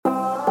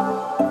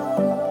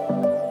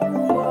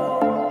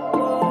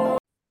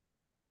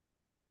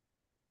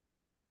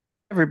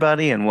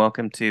Everybody, and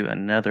welcome to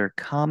another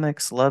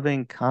comics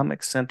loving,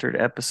 comic centered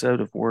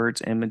episode of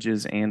Words,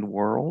 Images, and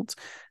Worlds.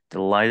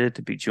 Delighted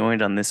to be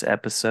joined on this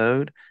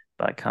episode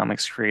by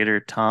comics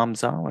creator Thom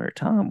Zahler.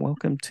 Thom,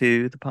 welcome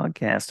to the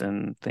podcast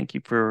and thank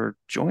you for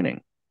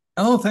joining.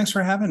 Oh, thanks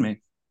for having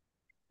me.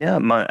 Yeah,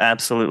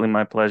 absolutely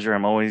my pleasure.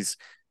 I'm always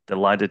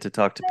delighted to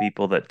talk to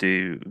people that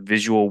do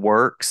visual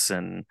works,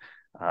 and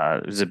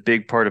it was a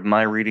big part of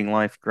my reading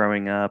life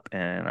growing up,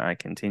 and I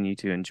continue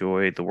to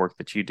enjoy the work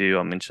that you do.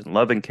 I mentioned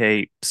Love and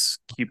Capes,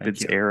 Thank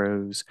Cupid's you.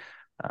 Arrows.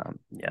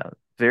 Yeah,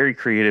 very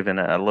creative, and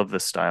I love the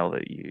style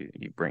that you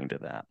bring to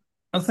that.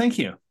 Oh, thank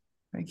you.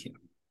 Thank you.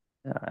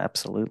 Yeah,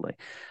 absolutely.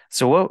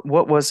 So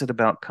what was it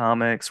about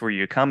comics? Were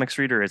you a comics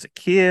reader as a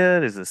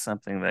kid? Is this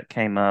something that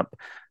came up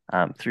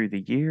through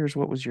the years?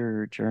 What was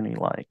your journey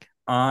like?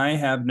 I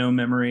have no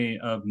memory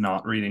of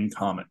not reading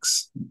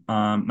comics.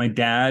 My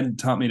dad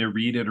taught me to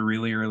read at a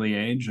really early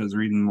age. I was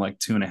reading like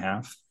two and a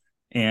half,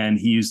 and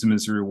he used them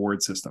as a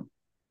reward system.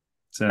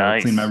 So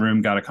clean my Nice.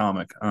 room, got a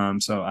comic.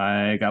 So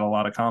I got a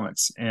lot of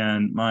comics,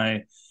 and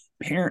my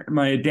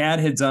dad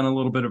had done a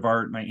little bit of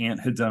art. My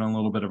aunt had done a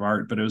little bit of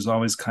art, but it was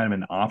always kind of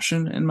an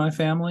option in my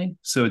family.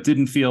 So it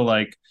didn't feel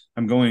like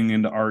I'm going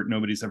into art.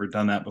 Nobody's ever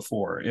done that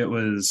before. It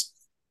was,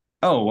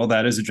 oh, well,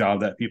 that is a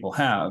job that people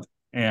have.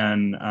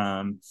 And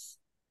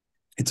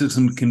it took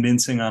some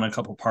convincing on a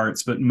couple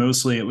parts, but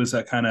mostly it was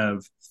that kind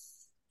of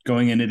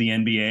going into the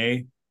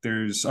NBA.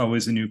 There's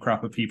always a new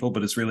crop of people,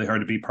 but it's really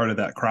hard to be part of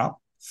that crop.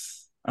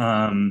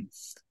 Um,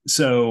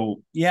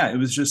 so yeah, it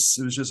was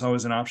just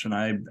always an option.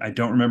 I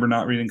don't remember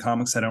not reading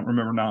comics. I don't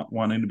remember not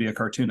wanting to be a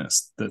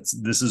cartoonist.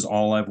 This is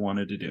all I've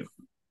wanted to do.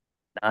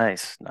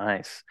 Nice,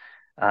 nice.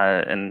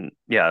 And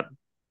yeah,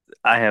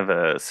 I have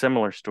a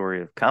similar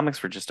story of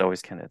comics were just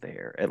always kind of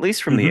there, at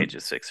least from the Mm-hmm. age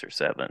of 6 or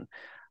 7.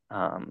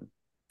 Um,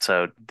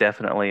 so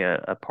definitely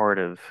a part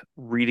of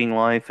reading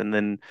life. And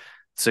then,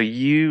 so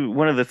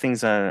one of the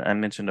things I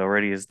mentioned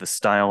already is the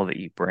style that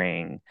you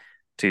bring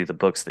to the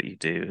books that you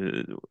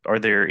do. Are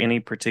there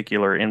any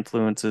particular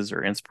influences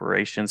or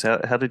inspirations?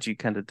 How did you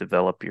kind of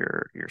develop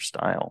your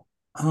style?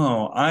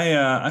 Oh,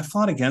 I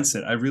fought against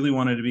it. I really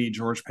wanted to be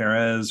George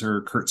Perez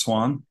or Kurt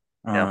Swan.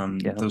 Yeah,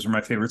 yeah. Those were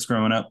my favorites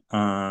growing up.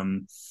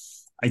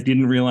 I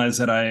didn't realize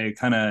that I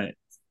kind of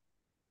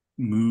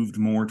moved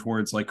more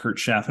towards like Kurt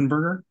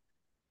Schaffenberger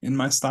in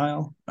my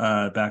style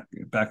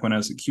back when I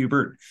was at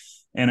Kubert,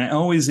 and I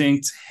always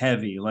inked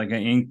heavy.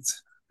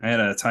 I had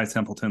a Ty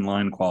Templeton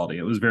line quality.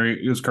 It was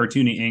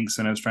cartoony inks,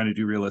 and I was trying to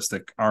do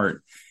realistic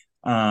art.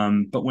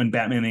 But when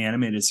Batman the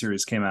Animated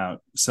Series came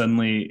out,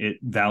 suddenly it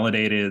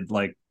validated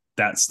like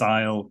that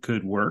style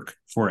could work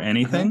for Hmm.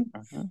 anything.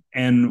 Hmm.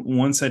 And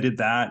once I did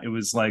that, it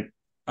was like,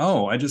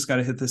 oh, I just got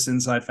to hit this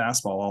inside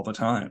fastball all the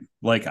time.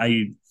 Like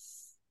I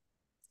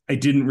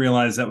didn't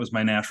realize that was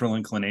my natural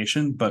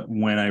inclination, but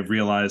when I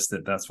realized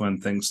that, that's when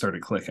things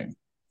started clicking.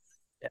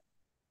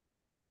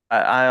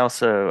 I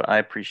also I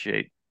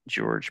appreciate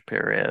George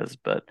Perez,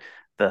 but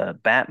the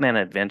Batman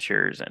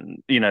Adventures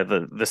and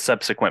the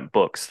subsequent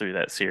books through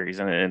that series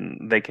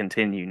and they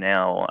continue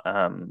now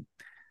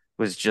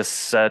was just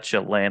such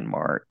a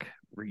landmark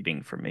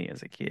reading for me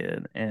as a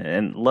kid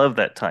and love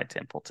that Ty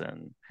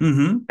Templeton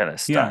Mm-hmm. kind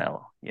of Yeah.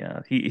 style.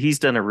 Yeah, he's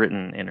done a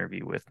written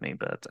interview with me,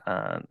 but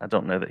I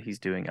don't know that he's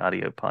doing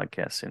audio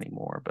podcasts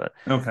anymore. But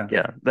Okay.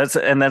 yeah,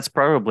 that's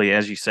probably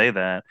as you say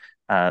that,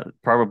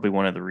 probably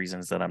one of the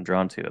reasons that I'm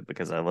drawn to it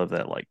because I love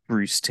that like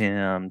Bruce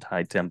Timm,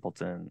 Ty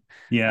Templeton,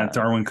 Yeah.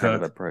 Darwin kind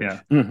of Cook. Yeah.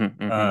 approach.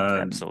 Uh,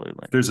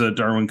 Absolutely. there's a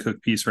Darwin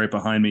Cook piece right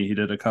behind me. He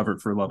did a cover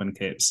for Love and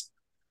Capes.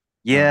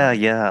 Yeah, Um,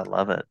 yeah, I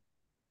love it,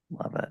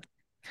 love it.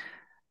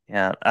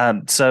 Yeah.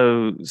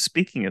 So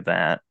speaking of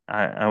that,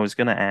 I was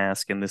going to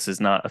ask, and this is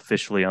not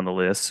officially on the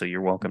list, so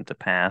you're welcome to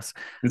pass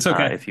it's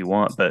okay. if you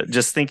want. But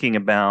just thinking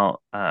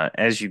about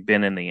as you've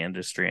been in the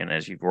industry and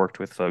as you've worked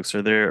with folks,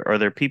 are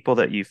there people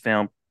that you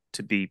found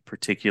to be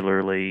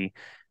particularly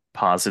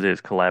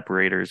positive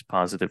collaborators,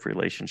 positive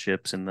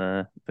relationships in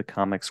the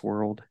comics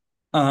world?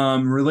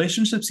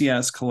 Relationships,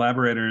 yes.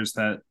 Collaborators,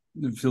 that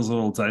it feels a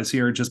little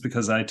dicier just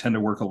because I tend to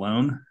work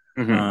alone.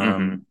 Hmm. Hmm.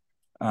 Um,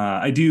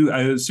 I do.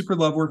 I super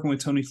love working with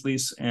Tony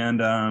Fleece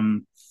and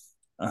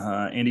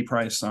Andy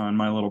Price on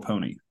My Little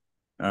Pony.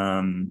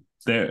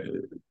 There,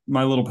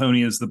 My Little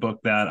Pony is the book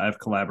that I've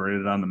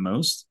collaborated on the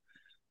most,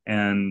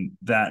 and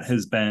that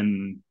has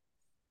been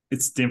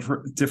it's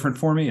different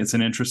for me. It's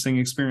an interesting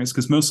experience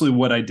because mostly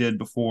what I did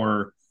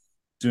before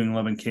doing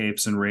Love and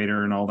Capes and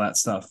Raider and all that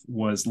stuff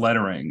was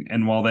lettering,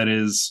 and while that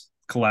is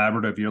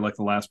collaborative, you're like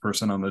the last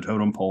person on the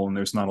totem pole, and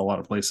there's not a lot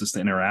of places to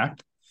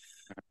interact.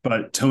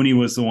 But Tony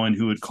was the one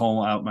who would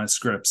call out my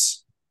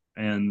scripts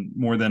and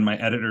more than my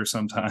editor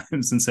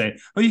sometimes and say,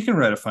 "Oh, you can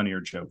write a funnier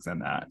joke than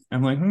that."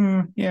 I'm like,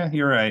 yeah,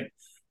 you're right.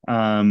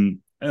 I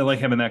like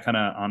having that kind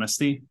of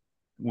honesty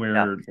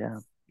Yeah,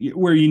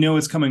 where yeah.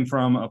 it's coming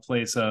from a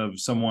place of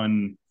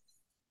someone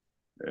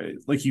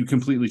like you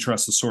completely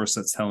trust the source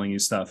that's telling you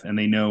stuff, and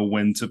they know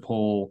when to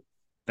pull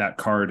that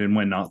card and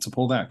when not to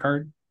pull that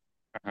card.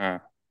 Uh-huh.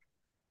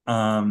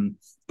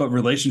 But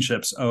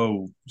relationships,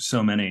 oh,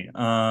 so many.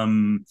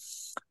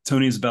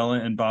 Tony Isabella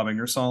and Bob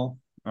Ingersoll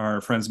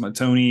are friends of mine.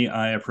 Tony,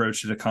 I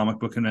approached at a comic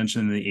book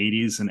convention in the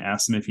 80s and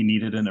asked him if he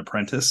needed an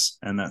apprentice.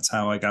 And that's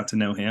how I got to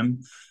know him.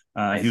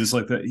 He was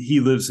Nice. like he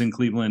lives in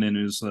Cleveland and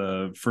is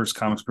the first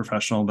comics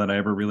professional that I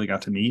ever really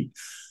got to meet.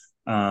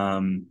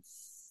 Um,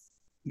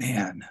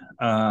 man,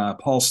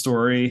 Paul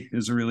Story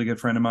is a really good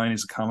friend of mine.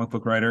 He's a comic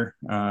book writer.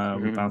 We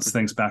Mhm, bounce mhm.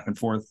 things back and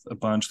forth a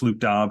bunch. Luke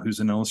Dobb, who's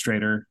an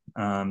illustrator.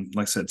 Like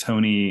I said,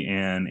 Tony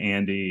and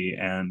Andy,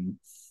 and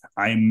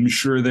I'm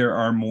sure there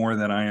are more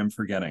that I am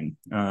forgetting.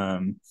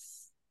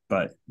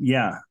 But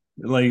yeah,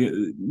 like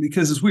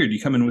because it's weird.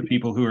 You come in with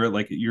people who are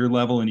like at your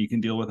level, and you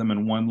can deal with them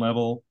in one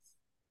level,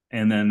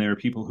 and then there are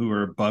people who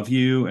are above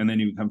you, and then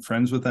you become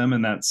friends with them,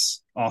 and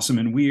that's awesome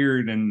and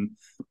weird. And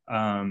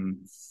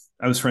um,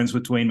 I was friends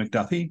with Dwayne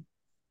McDuffie,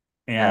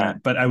 Yeah.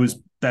 and but I was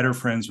better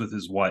friends with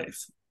his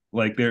wife.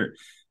 Like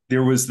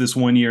there was this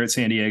one year at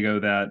San Diego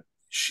that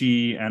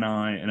she and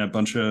I and a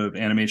bunch of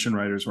animation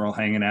writers were all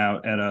hanging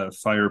out at a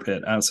fire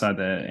pit outside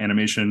the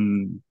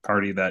animation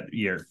party that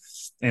year.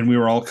 And we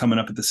were all coming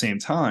up at the same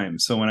time.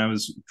 So when I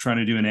was trying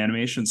to do an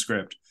animation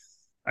script,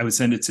 I would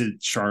send it to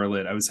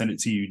Charlotte, I would send it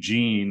to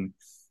Eugene,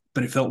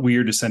 but it felt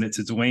weird to send it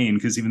to Dwayne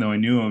because even though I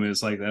knew him, it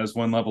was like that was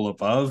one level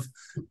above.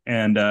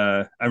 And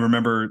I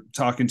remember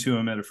talking to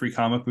him at a free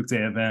comic book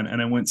day event, and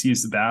I went to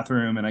use the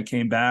bathroom, and I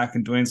came back,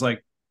 and Dwayne's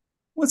like,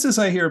 "What's this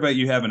I hear about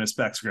you having a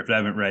spec script I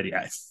haven't read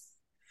yet?"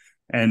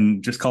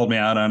 And just called me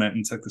out on it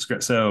and took the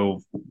script.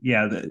 So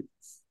yeah,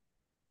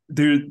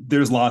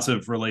 there's lots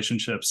of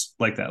relationships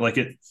like that. Like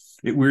it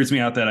weirds me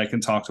out that I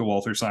can talk to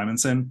Walter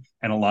Simonson,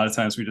 and a lot of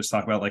times we just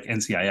talk about like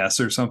NCIS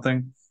or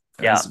something,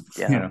 Yeah. as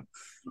you Yeah. know.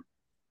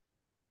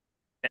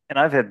 And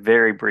I've had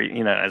very brief,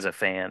 as a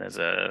fan, as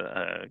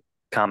a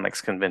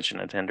comics convention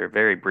attender,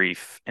 very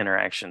brief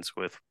interactions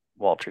with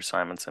Walter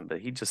Simonson, but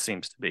he just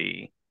seems to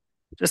be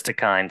just a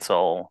kind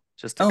soul,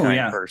 just a Oh kind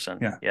yeah, person.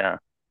 yeah. Yeah.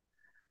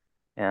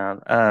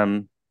 Yeah.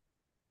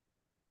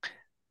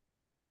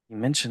 You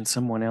mentioned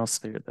someone else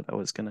there that I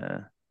was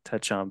gonna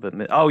touch on, but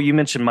oh, you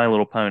mentioned My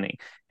Little Pony,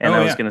 and Oh I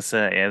was yeah. gonna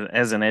say,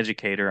 as an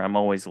educator, I'm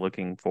always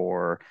looking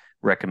for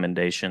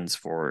recommendations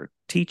for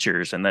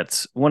teachers, and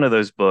that's one of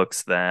those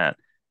books that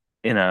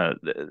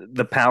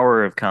the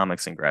power of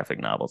comics and graphic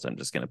novels. I'm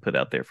just going to put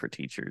out there for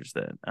teachers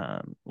that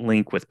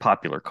link with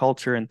popular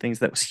culture and things.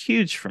 That was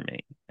huge for me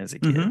as a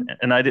kid, Mm-hmm.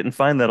 and I didn't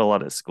find that a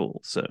lot at school.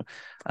 So,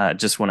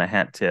 just want to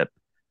hat tip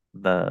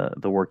the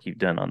work you've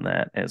done on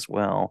that as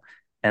well.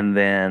 And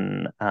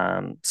then,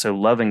 so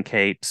Love and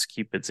Capes,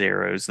 Cupid's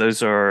Arrows.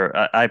 Those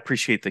are I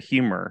appreciate the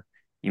humor.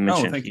 You Oh,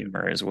 mentioned thank you.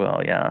 humor as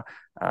well. Yeah,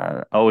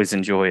 always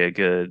enjoy a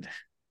good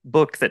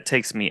book that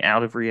takes me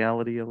out of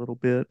reality a little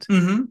bit.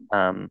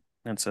 Mm-hmm.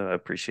 And so I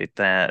appreciate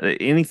that.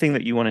 Anything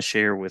that you want to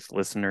share with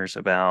listeners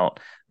about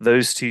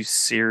those two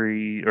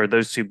series or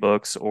those two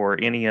books or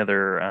any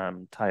other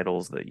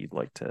titles that you'd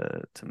like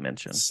to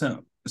mention?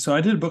 So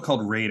I did a book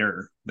called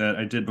Raider that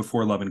I did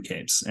before Love and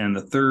Capes, and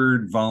the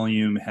third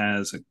volume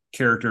has a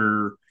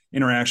character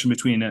interaction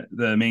between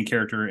the main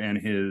character and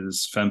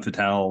his femme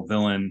fatale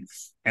villain.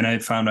 And I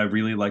found I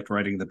really liked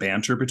writing the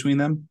banter between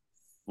them.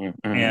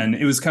 Mm-hmm. And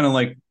it was kind of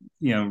like,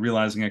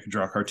 realizing I could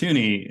draw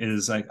cartoony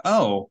is like,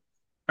 oh,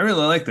 I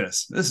really like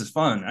this. This is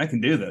fun. I can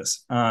do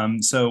this.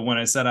 So when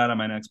I set out on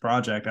my next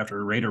project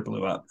after Raider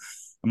blew up,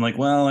 I'm like,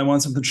 well, I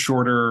want something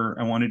shorter.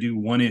 I want to do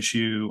one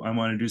issue. I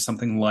want to do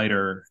something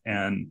lighter.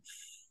 And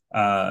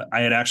I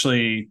had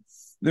actually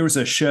there was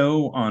a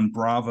show on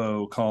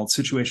Bravo called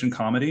Situation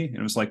Comedy, and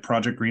it was like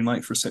Project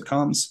Greenlight for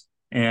sitcoms.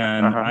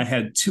 And Uh-huh. I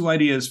had two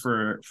ideas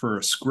for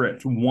a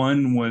script.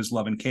 One was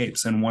Love and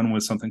Capes, and one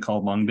was something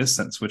called Long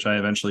Distance, which I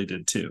eventually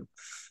did too.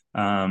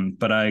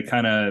 But I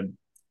kind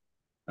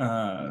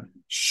of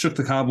shook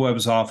the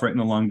cobwebs off writing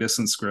the Long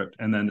Distance script,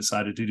 and then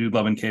decided to do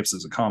Love and Capes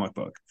as a comic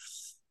book.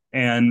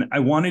 And I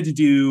wanted to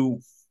do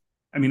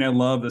I mean, I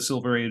love the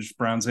Silver Age,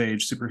 Bronze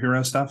Age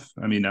superhero stuff.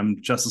 I mean, I'm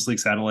Justice League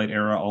Satellite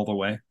era all the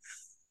way.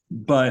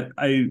 But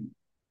I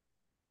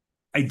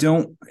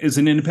don't, as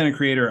an independent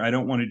creator, I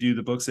don't want to do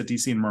the books that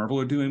DC and Marvel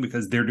are doing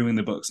because they're doing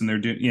the books and they're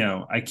doing,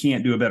 I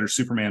can't do a better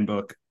Superman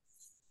book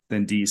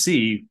than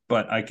DC,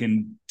 but I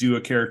can do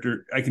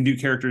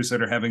characters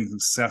that are having a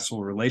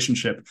successful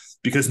relationship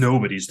because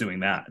nobody's doing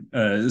that,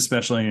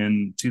 especially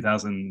in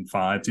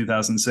 2005,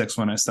 2006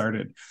 when I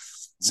started.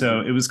 So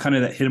Mm-hmm. it was kind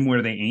of that hit them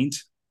where they ain't.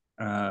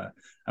 Uh,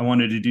 I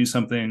wanted to do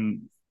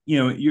something,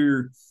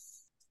 you're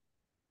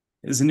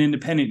as an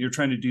independent, you're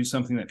trying to do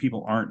something that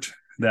people aren't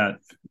that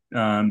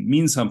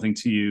means something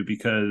to you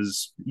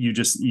because you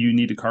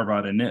need to carve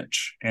out a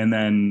niche. And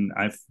then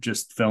I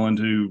just fell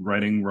into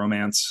writing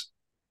romance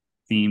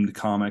themed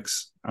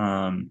comics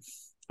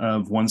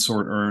of one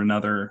sort or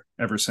another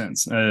ever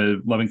since.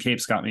 Love and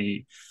Capes got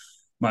me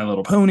My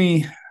Little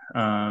Pony.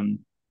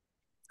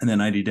 And then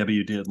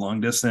IDW did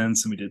Long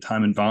Distance, and we did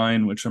Time and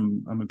Vine, which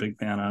I'm a big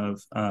fan of.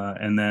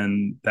 And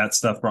then that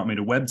stuff brought me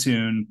to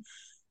Webtoon.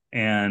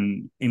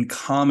 And in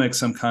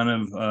comics, I'm kind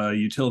of a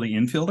utility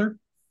infielder,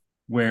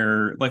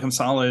 where like I'm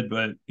solid,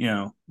 but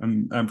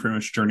I'm pretty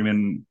much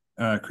journeyman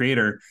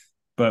creator.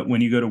 But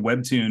when you go to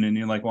Webtoon and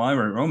you're like, well, I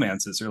write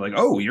romances, they're like,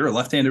 oh, you're a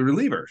left-handed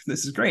reliever.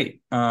 This is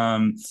great.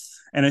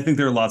 And I think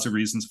there are lots of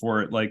reasons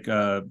for it. Like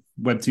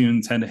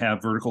Webtoon tend to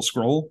have vertical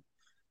scroll.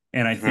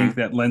 And I Hmm. think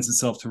that lends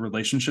itself to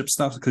relationship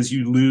stuff because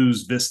you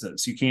lose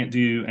vistas. You can't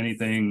do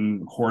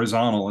anything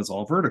horizontal. It's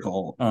all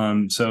vertical.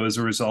 So as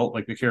a result,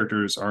 like the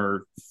characters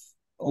are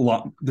a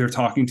lot, they're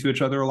talking to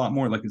each other a lot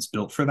more. Like it's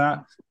built for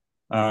that.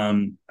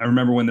 Hmm. I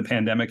remember when the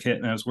pandemic hit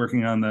and I was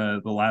working on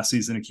the last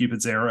season of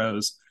Cupid's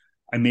Arrows.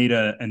 I made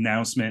an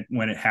announcement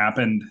when it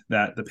happened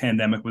that the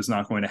pandemic was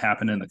not going to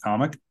happen in the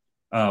comic.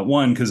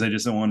 One, because I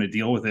just don't want to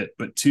deal with it,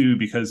 but two,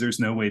 because there's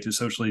no way to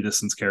socially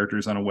distance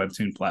characters on a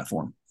webtoon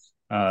platform.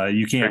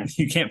 You True.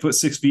 can't put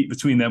 6 feet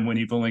between them when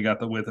you've only got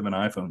the width of an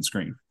iPhone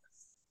screen.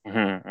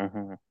 Hmm.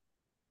 Hmm.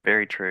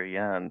 Very true.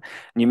 Yeah. And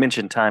you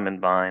mentioned Time and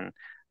Vine.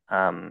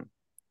 Um,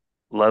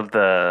 love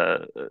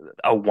the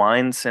a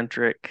wine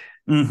centric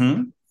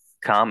Mm-hmm.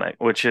 comic,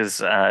 which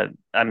is, I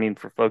mean,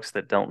 for folks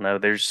that don't know,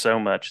 there's so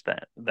much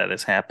that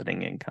is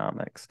happening in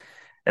comics,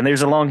 and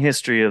there's a long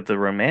history of the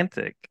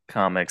romantic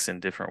comics in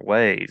different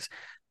ways,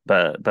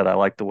 but I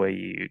like the way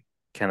you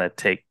kind of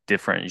take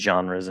different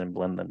genres and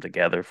blend them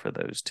together for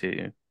those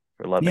two,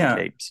 for Love and Yeah,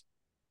 Capes.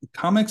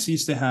 comics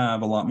used to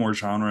have a lot more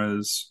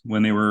genres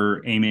when they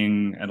were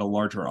aiming at a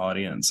larger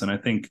audience, and I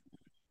think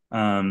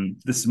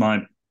this is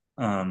my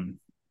um,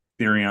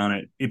 theory on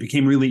it. It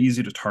became really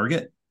easy to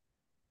target,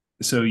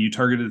 so you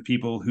targeted the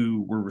people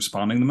who were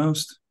responding the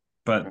most.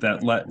 But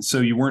that let so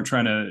you weren't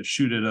trying to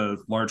shoot at a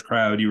large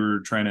crowd. You were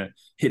trying to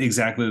hit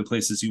exactly the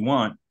places you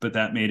want. But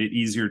that made it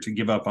easier to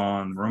give up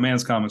on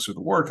romance comics or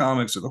the war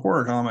comics or the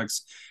horror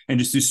comics and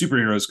just do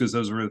superheroes because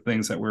those were the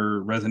things that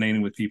were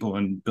resonating with people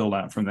and build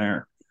out from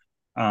there.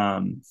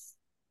 Um,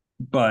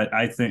 but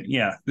I think,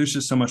 yeah, there's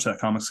just so much that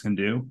comics can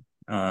do.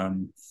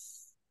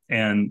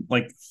 And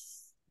like,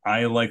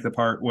 I like the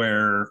part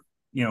where,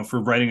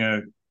 for writing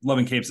a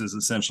Loving Capes is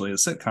essentially a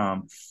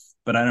sitcom,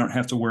 but I don't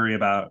have to worry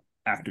about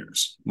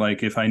actors.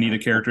 Like, if I need a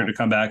character to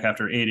come back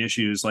after 8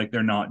 issues, like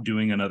they're not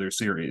doing another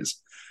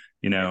series.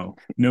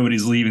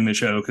 Nobody's leaving the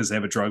show because they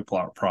have a drug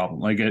plot problem.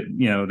 Like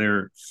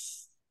they're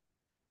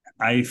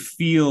I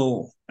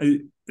feel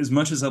as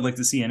much as I'd like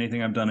to see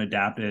anything I've done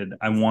adapted,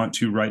 I want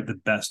to write the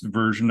best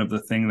version of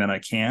the thing that I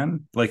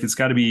can. Like it's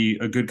got to be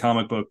a good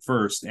comic book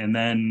first, and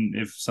then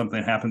if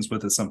something happens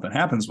with it, something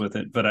happens with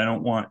it. But I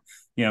don't want,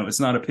 it's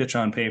not a pitch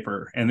on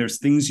paper. And there's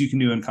things you can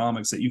do in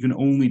comics that you can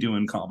only do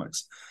in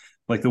comics.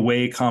 Like the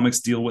way comics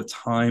deal with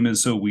time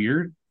is so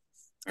weird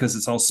because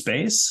it's all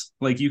space.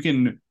 Like you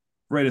can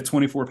write a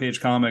 24-page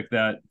comic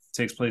that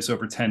takes place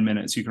over 10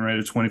 minutes. You can write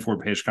a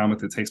 24-page comic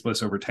that takes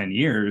place over 10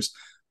 years.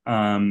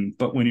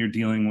 But when you're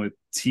dealing with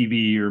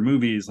TV or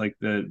movies, like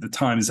the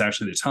time is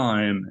actually the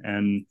time,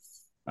 and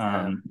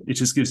Yeah. it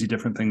just gives you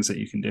different things that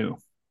you can do.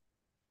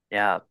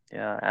 Yeah,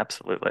 yeah,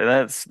 absolutely.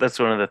 That's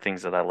one of the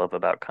things that I love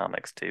about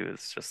comics too,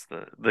 is just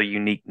the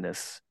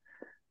uniqueness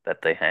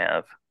that they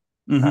have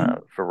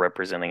Mm-hmm. for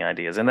representing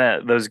ideas, and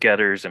that those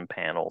getters and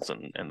panels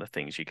and the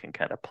things you can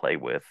kind of play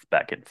with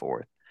back and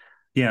forth.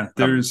 Yeah, Um,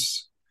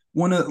 there's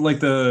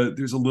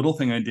there's a little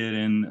thing I did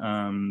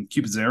in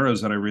Cupid's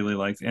Arrows that I really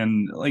liked,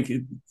 and like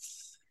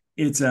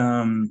it's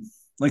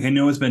like I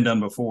know it's been done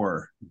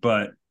before,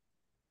 but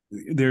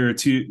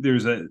there's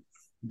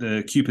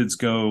the Cupids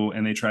go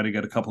and they try to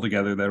get a couple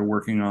together that are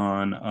working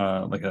on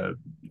like a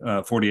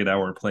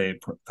 48-hour play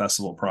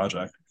festival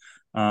project,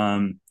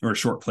 or a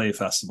short play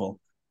festival.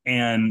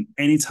 And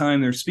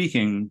anytime they're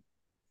speaking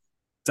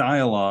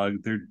dialogue,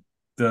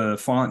 the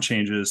font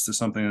changes to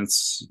something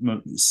that's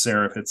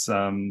serif. It's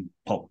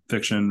Pulp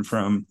Fiction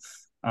from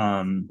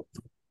um,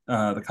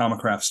 the Comic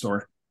Craft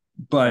store,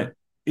 but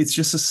it's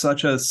just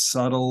such a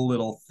subtle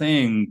little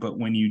thing. But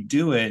when you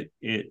do it,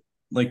 it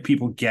like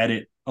people get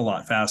it a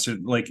lot faster.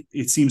 Like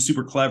it seems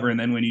super clever, and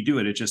then when you do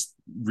it, it just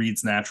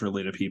reads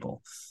naturally to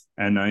people.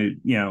 And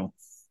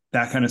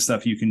that kind of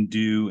stuff you can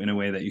do in a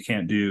way that you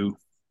can't do,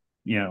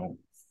 you know,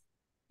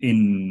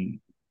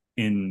 in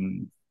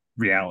in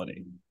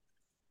reality.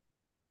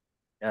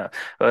 Yeah.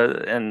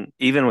 And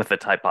even with the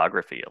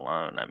typography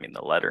alone, I mean,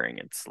 the lettering,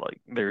 it's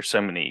like there's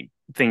so many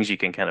things you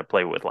can kind of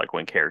play with, like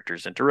when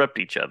characters interrupt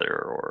each other,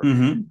 or,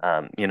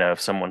 Mm-hmm. if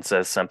someone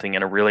says something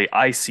in a really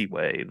icy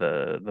way,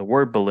 the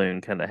word balloon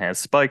kind of has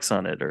spikes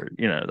on it, or,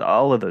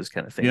 all of those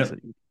kind of things Yep.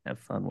 that you can have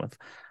fun with.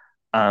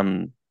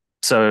 Um,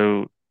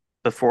 so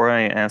before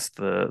I ask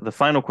the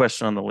final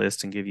question on the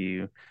list and give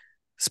you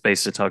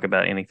space to talk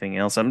about anything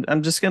else.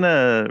 I'm just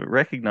gonna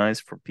recognize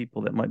for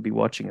people that might be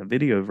watching a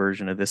video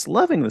version of this,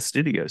 loving the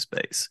studio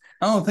space.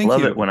 Oh, thank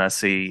Love it you. when I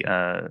see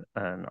an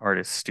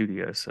artist's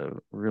studio. So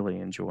really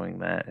enjoying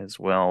that as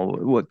well.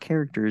 What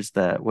character is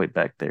that? Wait,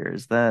 back there.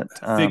 Is that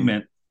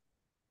Figment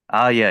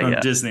yeah, from yeah.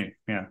 Disney.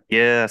 Yeah.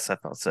 Yes, I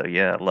thought so.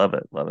 Yeah, love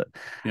it, love it.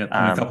 Yep.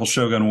 And a Um, couple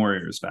Shogun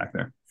Warriors back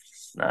there.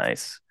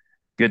 nice.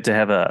 Good to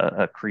have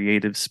a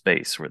creative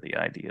space where the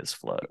ideas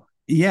flow.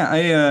 Yeah,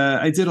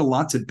 I did a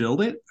lot to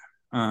build it.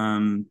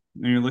 When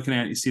you're looking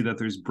at it, you see that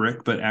there's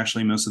brick, but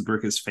actually most of the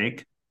brick is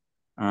fake.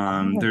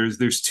 Oh,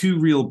 There's two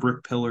real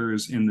brick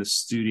pillars in the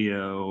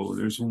studio.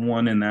 There's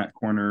one in that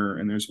corner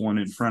and there's one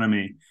in front of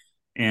me.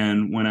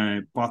 And when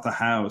I bought the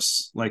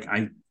house,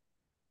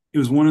 it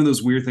was one of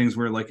those weird things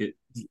where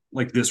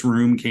like this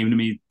room came to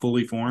me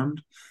fully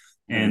formed.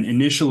 mm, And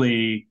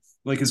initially,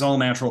 like it's all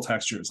natural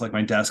textures. Like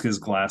my desk is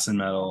glass and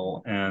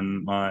metal,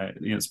 and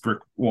it's brick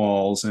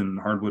walls and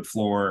hardwood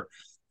floor.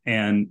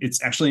 And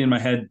it's actually in my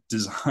head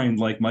designed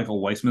like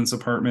Michael Weissman's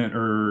apartment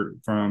or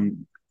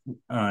from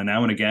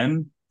Now and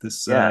Again,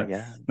 this yeah,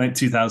 yeah.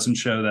 2000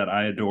 show that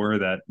I adore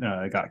that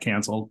got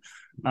canceled.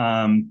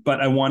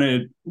 But I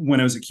wanted, when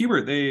I was at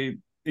Kubert,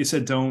 they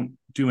said don't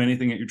do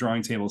anything at your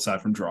drawing table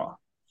aside from draw,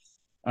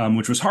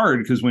 which was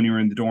hard because when you were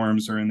in the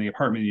dorms or in the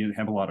apartment, you didn't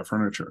have a lot of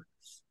furniture.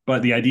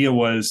 But the idea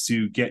was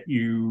to get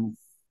you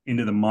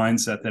into the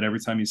mindset that every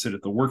time you sit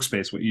at the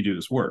workspace, what you do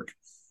is work.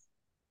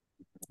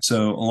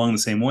 So along the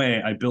same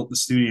way, I built the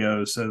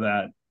studio so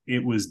that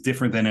it was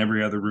different than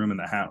every other room in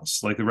the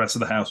house. Like the rest of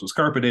the house was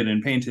carpeted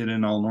and painted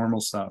and all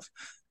normal stuff.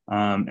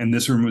 And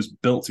this room was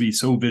built to be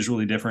so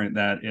visually different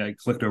that I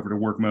clicked over to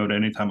work mode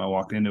anytime I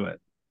walked into it.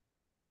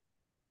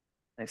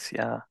 Nice,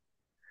 yeah.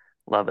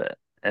 Love it.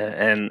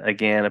 And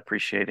again,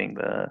 appreciating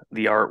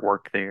the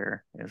artwork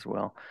there as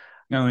well.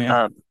 Oh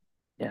yeah. Um,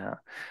 yeah.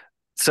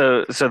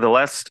 So the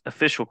last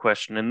official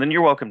question, and then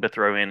you're welcome to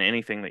throw in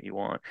anything that you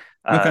want,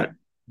 uh, Okay.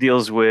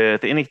 deals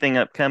with anything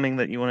upcoming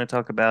that you want to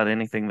talk about,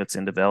 anything that's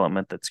in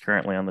development that's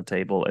currently on the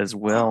table, as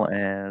well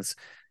as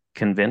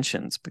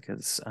conventions,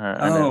 because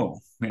I know Oh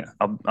yeah.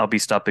 I'll be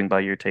stopping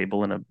by your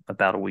table in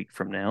about a week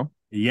from now.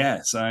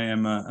 Yes, I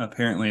am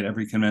apparently at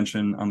every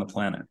convention on the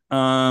planet.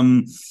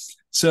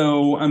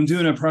 So I'm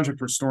doing a project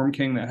for Storm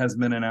King that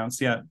hasn't been announced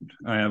yet.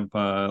 I have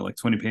like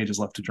 20 pages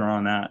left to draw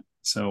on that.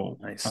 So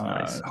Nice,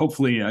 nice.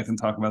 hopefully I can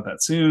talk about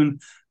that soon.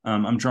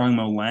 I'm drawing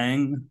Mo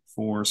Lang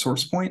for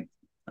Source Point,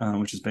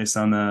 which is based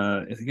on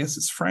I guess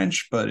it's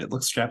French, but it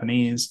looks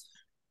Japanese.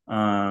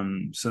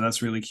 So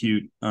that's really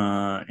cute.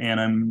 And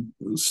I'm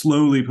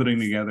slowly putting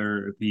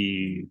together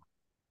the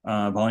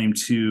volume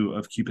 2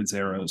 of Cupid's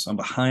Arrows. I'm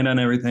behind on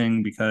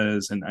everything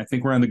and I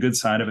think we're on the good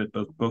side of it.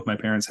 Both my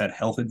parents had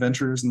health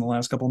adventures in the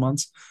last couple of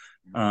months,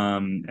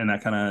 and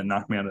that kind of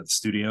knocked me out of the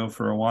studio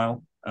for a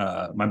while.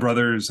 My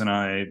brothers and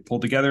I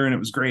pulled together, and it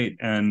was great.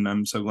 And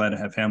I'm so glad to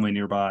have family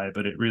nearby.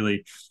 But it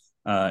really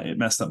it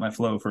messed up my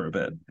flow for a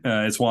bit.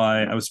 It's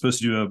why I was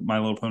supposed to do a My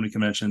Little Pony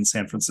convention in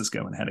San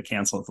Francisco and had to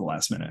cancel at the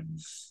last minute.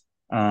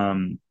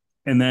 Um,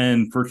 and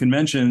then for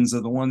conventions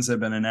are the ones that have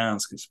been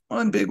announced, because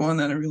one big one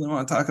that I really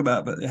want to talk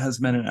about, but it has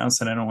been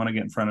announced and I don't want to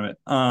get in front of it.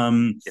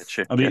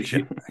 Getcha, I'll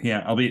getcha. be,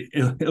 yeah,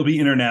 it'll be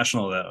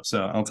international though.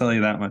 So I'll tell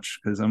you that much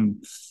because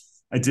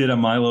I did a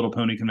My Little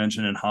Pony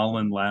convention in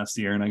Holland last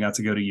year and I got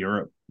to go to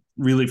Europe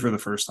really for the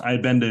first time. I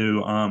had been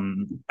to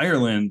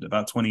Ireland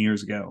about 20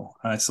 years ago.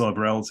 I still have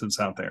relatives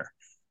out there,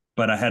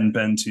 but I hadn't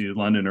been to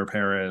London or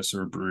Paris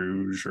or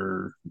Bruges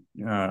or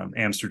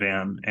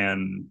Amsterdam.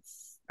 And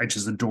I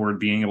just adored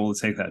being able to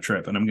take that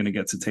trip, and I'm going to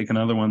get to take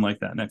another one like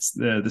that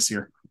this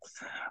year.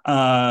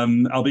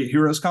 I'll be at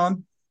Heroes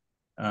Con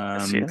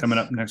Yes, coming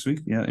yes. up next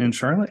week, yeah, in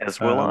Charlotte. As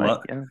will I.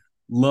 Yeah.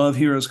 Love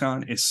Heroes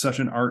Con. It's such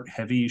an art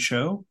heavy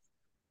show.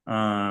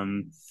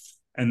 Um,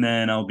 and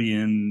then I'll be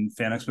in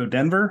Fan Expo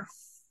Denver,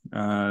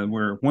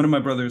 where one of my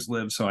brothers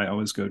lives, so I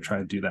always go try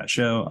to do that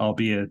show. I'll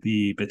be at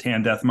the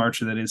Bataan Death March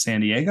that is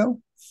San Diego,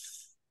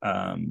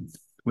 um,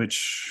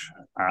 which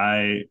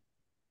I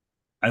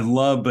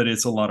love, but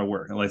it's a lot of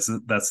work. Like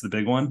that's the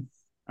big one.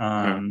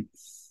 Mhm. Um,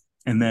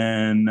 and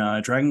then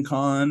Dragon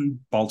Con,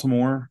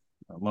 Baltimore.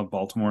 I love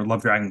Baltimore.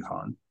 Love Dragon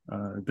Con.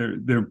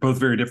 They're both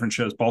very different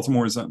shows.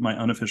 Baltimore is my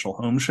unofficial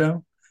home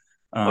show.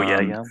 Oh yeah,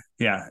 Um, yeah.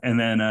 yeah, and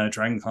then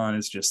Dragon Con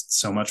is just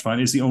so much fun.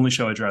 It's the only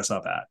show I dress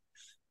up at,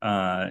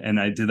 and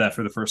I did that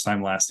for the first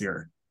time last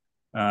year.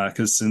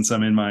 Because since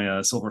I'm in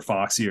my Silver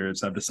Fox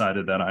years, I've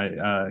decided that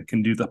I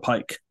can do the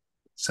Pike.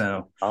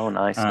 So Oh,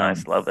 nice,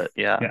 nice. um, Love it.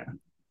 Yeah. yeah,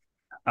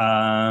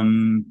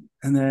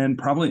 and then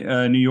probably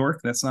New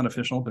York. That's not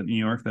official, but New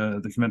York,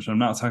 the convention I'm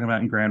not talking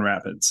about in Grand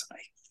Rapids. I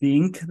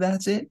think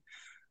that's it.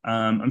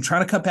 I'm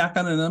trying to cut back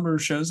on the number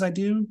of shows I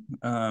do.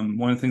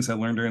 One of the things I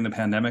learned during the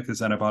pandemic is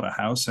that I bought a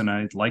house and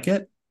I like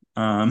it.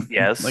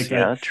 Yes, Like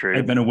yeah, I've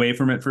true. been away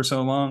from it for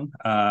so long.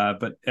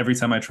 But every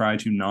time I try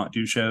to not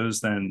do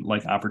shows, then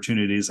like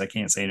opportunities I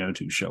can't say no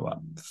to show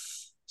up.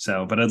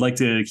 So, but I'd like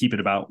to keep it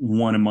about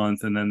one a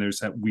month. And then there's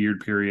that weird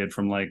period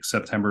from like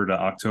September to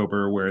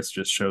October where it's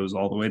just shows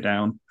all the way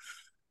down.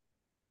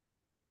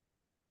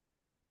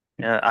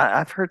 Yeah,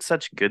 I've heard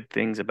such good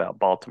things about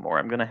Baltimore.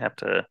 I'm gonna have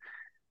to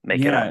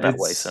make it Yeah, out that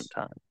way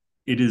sometime.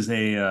 it is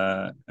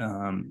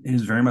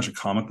very much a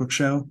comic book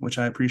show, which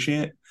I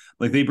appreciate.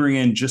 Like they bring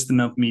in just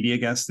enough media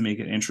guests to make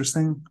it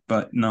interesting,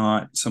 but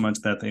not so much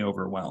that they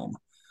overwhelm.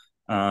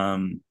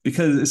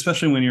 Because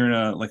especially when you're in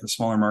a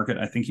smaller market,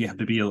 I think you have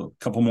to be a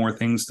couple more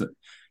things to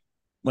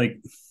like.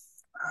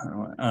 I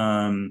don't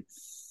know,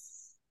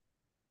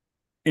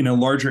 in a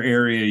larger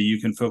area, you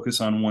can focus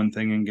on one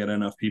thing and get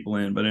enough people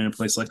in. But in a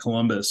place like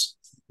Columbus,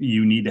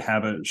 you need to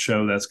have a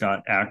show that's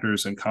got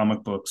actors and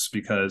comic books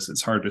because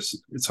it's hard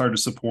to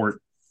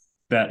support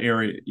that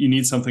area. You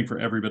need something for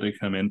everybody to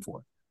come in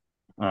for.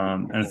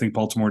 And I think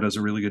Baltimore does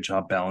a really good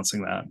job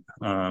balancing that.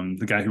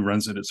 The guy who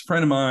runs it is a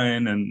friend of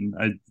mine, and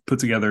I put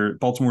together.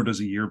 Baltimore does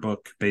a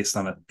yearbook based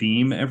on a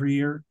theme every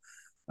year.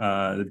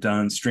 They've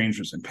done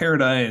Strangers in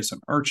Paradise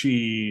and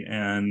Archie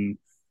and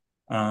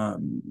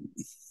um,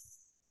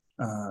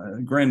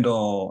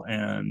 Grendel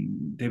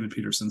and David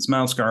Peterson's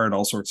Mouse Guard,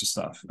 all sorts of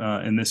stuff.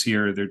 And this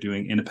year they're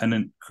doing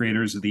independent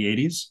creators of the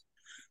 80s.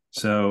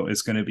 So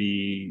it's going to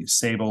be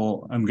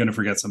Sable. I'm going to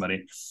forget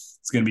somebody.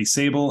 It's going to be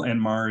Sable and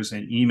Mars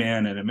and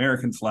E-Man and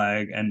American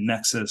Flag and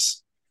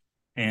Nexus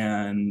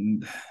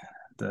and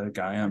the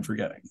guy I'm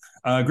forgetting,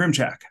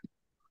 Grimjack.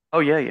 Oh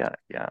yeah, yeah,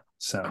 yeah.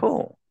 So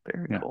Cool.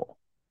 Very yeah. cool.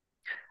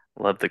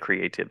 Love the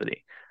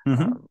creativity.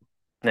 Mm-hmm. Um,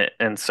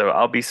 and so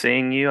I'll be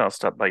seeing you. I'll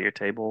stop by your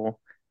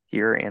table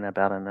here in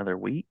about another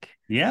week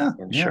Yeah,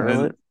 in yeah. I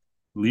Charlotte.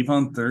 leave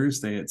on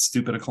Thursday at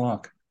stupid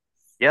o'clock.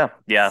 Yeah,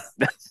 yeah.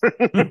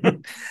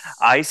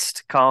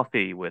 Iced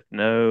coffee with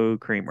no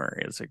creamer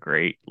is a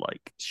great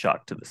like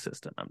shock to the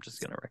system. I'm just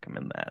going to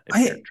recommend that if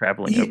you're I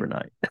traveling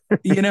overnight.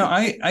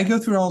 I go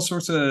through all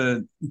sorts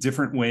of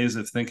different ways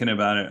of thinking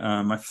about it.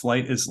 My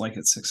flight is like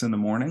at 6 in the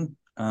morning,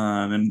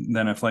 and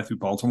then I fly through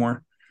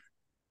Baltimore.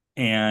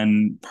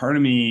 And part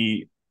of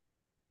me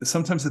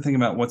sometimes I think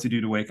about what to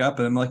do to wake up,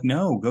 and I'm like,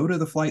 no, go to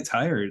the flight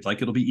tired.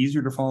 Like it'll be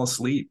easier to fall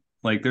asleep.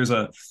 Like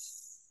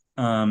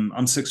I'm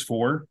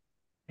 6'4",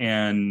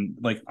 and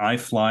like I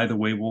fly the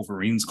way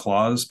Wolverine's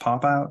claws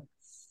pop out.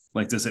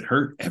 Like, does it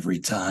hurt every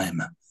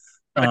time?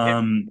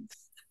 Um,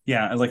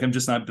 yeah, like I'm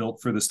just not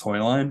built for this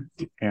toy line,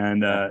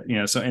 and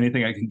so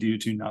anything I can do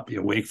to not be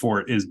awake for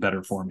it is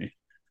better for me.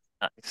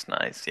 Nice,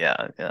 nice.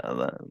 Yeah, yeah.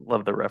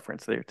 Love the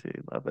reference there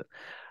too. Love it.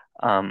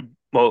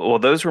 Well,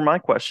 those were my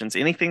questions.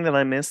 Anything that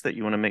I missed that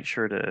you want to make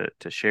sure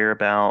to share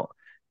about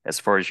as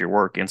far as your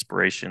work,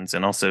 inspirations,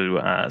 and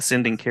also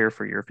sending care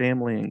for your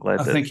family? And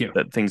glad Oh, thank you.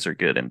 that things are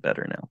good and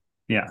better now.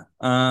 Yeah.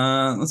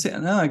 Let's see.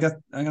 No, I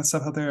got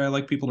stuff out there I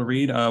like people to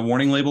read.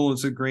 Warning Label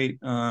is a great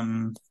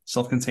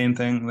self-contained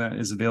thing that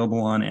is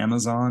available on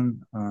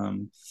Amazon.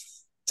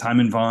 Time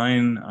and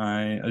Vine,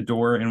 I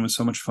adore and was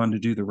so much fun to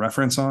do the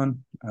reference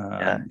on.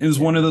 Yeah, It was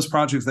one of yeah. those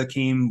projects that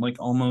came like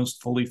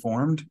almost fully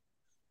formed,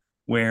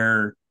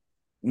 where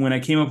when I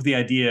came up with the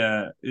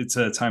idea, it's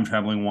a time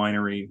traveling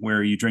winery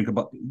where you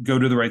go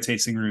to the right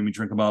tasting room, you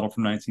drink a bottle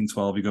from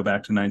 1912, you go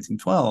back to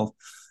 1912,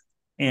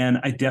 and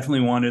I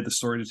definitely wanted the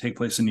story to take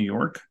place in New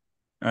York.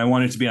 I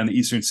wanted to be on the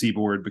Eastern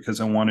Seaboard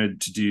because I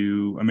wanted to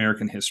do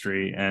American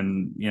history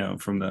and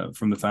from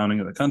the founding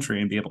of the country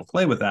and be able to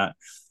play with that.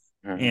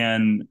 Mhm.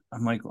 And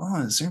I'm like, oh,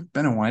 has there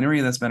been a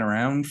winery that's been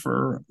around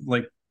for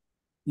like,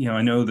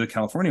 I know the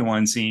California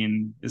wine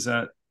scene is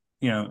that,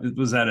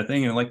 was that a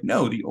thing? And like,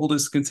 no, the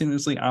oldest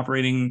continuously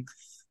operating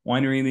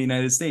winery in the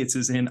United States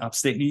is in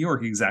upstate New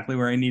York, exactly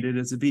where I needed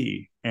it to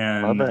be.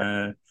 Love And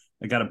it.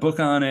 I got a book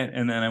on it,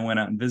 and then I went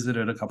out and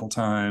visited a couple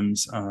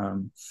times.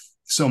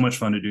 So much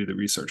fun to do the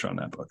research on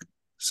that book.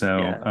 So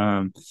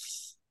Yeah.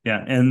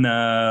 yeah, and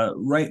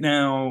right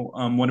now,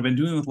 what I've been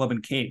doing with Love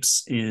and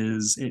Capes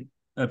is it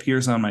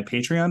appears on my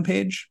Patreon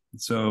page.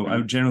 So I Mhm.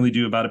 would generally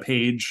do about a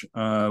page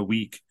a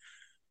week.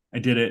 I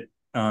did it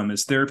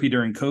as therapy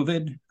during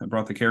COVID. I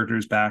brought the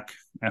characters back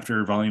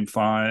after volume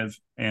 5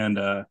 and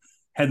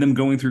had them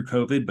going through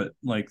COVID, but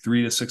like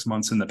 3 to 6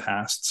 months in the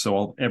past.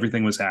 So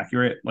everything was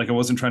accurate. Like I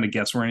wasn't trying to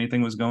guess where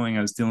anything was going.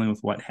 I was dealing with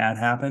what had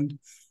happened.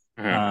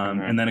 Mhm,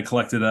 And mhm. then it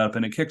collected up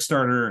in a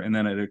Kickstarter, and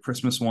then I did a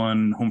Christmas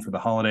one, Home for the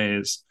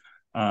Holidays.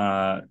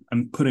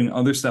 I'm putting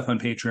other stuff on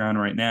Patreon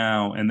right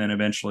now, and then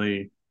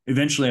eventually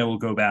I will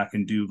go back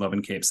and do Love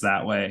and Capes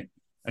that way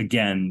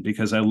again,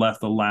 because I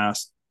left the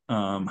last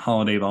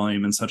holiday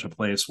volume in such a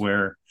place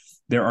where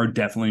there are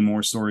definitely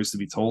more stories to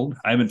be told.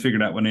 I haven't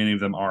figured out what any of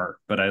them are,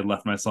 but I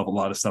left myself a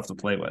lot of stuff to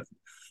play with.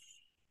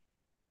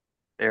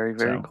 Very,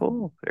 very So,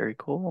 cool. Very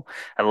cool.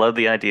 I love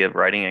the idea of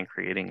writing and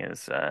creating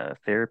as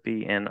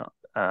therapy. And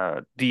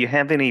do you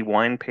have any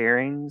wine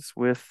pairings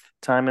with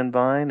Time and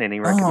Vine? Any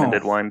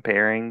recommended oh, wine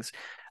pairings?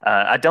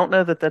 I don't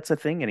know that that's a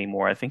thing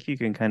anymore. I think you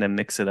can kind of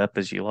mix it up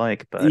as you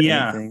like, but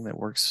yeah. anything that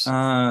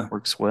Uh,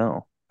 works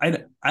well.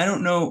 I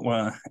don't know.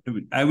 Well,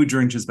 I would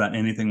drink just about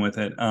anything with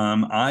it.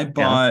 I Yeah.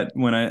 bought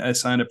when I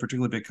signed a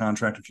particularly big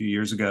contract a few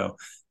years ago,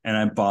 and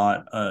I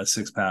bought a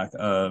 6 pack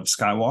of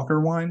Skywalker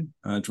wine,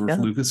 George Yeah.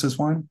 Lucas's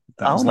wine.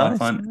 That Oh, was a lot of nice,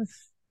 fun.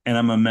 nice. And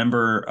I'm a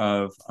member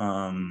of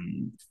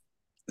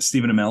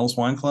Stephen Amell's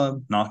wine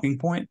club, Knocking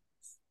Point,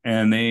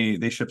 and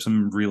they ship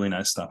some really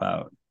nice stuff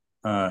out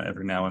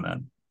every now and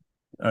then.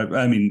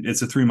 I mean,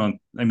 it's a 3 month.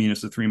 I mean,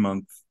 it's a 3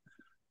 month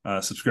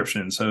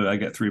subscription, so I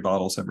get 3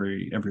 bottles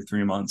every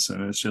 3 months,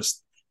 and it's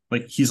just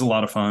like he's a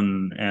lot of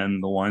fun,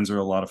 and the wines are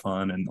a lot of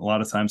fun, and a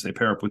lot of times they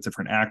pair up with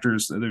different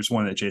actors. There's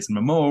one that Jason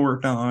Momoa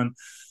worked on,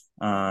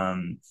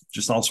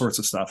 just all sorts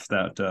of stuff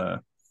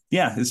that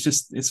yeah,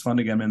 it's fun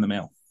to get them in the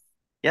mail.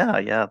 Yeah,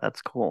 yeah,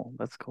 that's cool.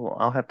 That's cool.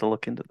 I'll have to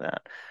look into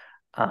that.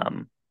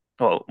 Um,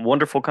 well,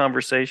 wonderful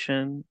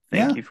conversation.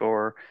 Thank Yeah, you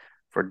for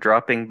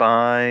dropping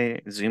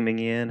by, zooming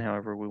in,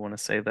 however we want to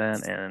say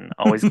that, and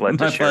always glad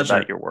to my share about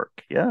pleasure. your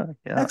work. Yeah,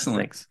 yeah, Excellent.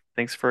 thanks.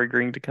 thanks for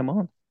agreeing to come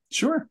on.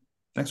 Sure.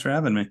 Thanks for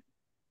having me.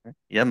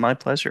 Yeah, my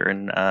pleasure.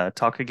 And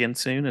talk again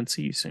soon and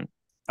see you soon.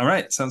 All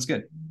right. Sounds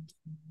good.